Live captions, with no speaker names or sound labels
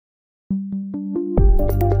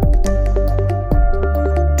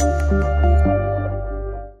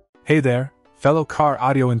Hey there, fellow car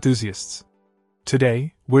audio enthusiasts.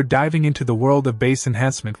 Today, we're diving into the world of bass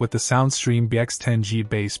enhancement with the Soundstream BX-10G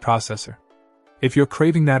bass processor. If you're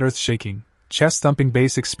craving that earth-shaking, chest-thumping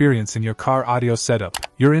bass experience in your car audio setup,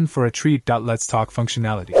 you're in for a treat. Let's talk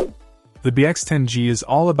functionality. The BX-10G is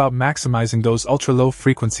all about maximizing those ultra-low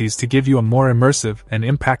frequencies to give you a more immersive and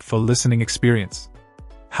impactful listening experience.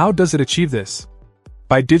 How does it achieve this?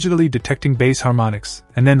 By digitally detecting bass harmonics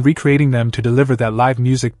and then recreating them to deliver that live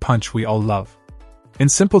music punch we all love. In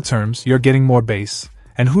simple terms, you're getting more bass,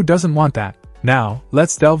 and who doesn't want that? Now,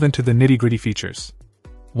 let's delve into the nitty-gritty features.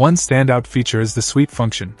 One standout feature is the sweep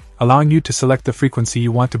function, allowing you to select the frequency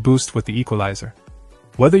you want to boost with the equalizer.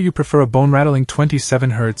 Whether you prefer a bone-rattling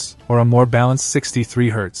 27 Hz or a more balanced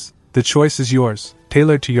 63 Hz, the choice is yours,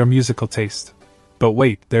 tailored to your musical taste. But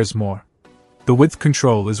wait, there's more. The width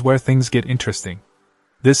control is where things get interesting.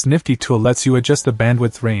 This nifty tool lets you adjust the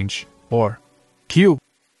bandwidth range, or Q,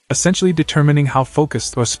 essentially determining how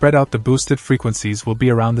focused or spread out the boosted frequencies will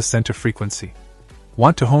be around the center frequency.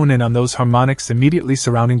 Want to hone in on those harmonics immediately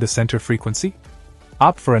surrounding the center frequency?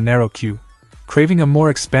 Opt for a narrow Q. Craving a more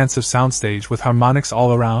expansive soundstage with harmonics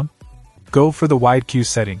all around? Go for the wide Q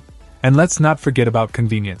setting. And let's not forget about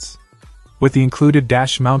convenience. With the included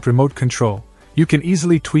dash mount remote control, you can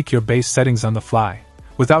easily tweak your bass settings on the fly,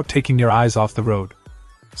 without taking your eyes off the road.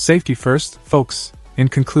 Safety first, folks. In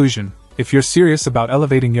conclusion, if you're serious about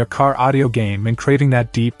elevating your car audio game and craving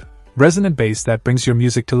that deep, resonant bass that brings your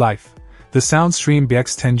music to life, the Soundstream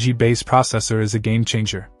BX-10G bass processor is a game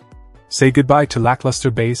changer. Say goodbye to lackluster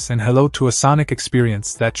bass and hello to a sonic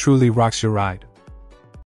experience that truly rocks your ride.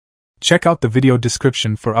 Check out the video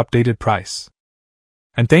description for updated price.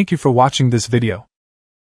 And thank you for watching this video.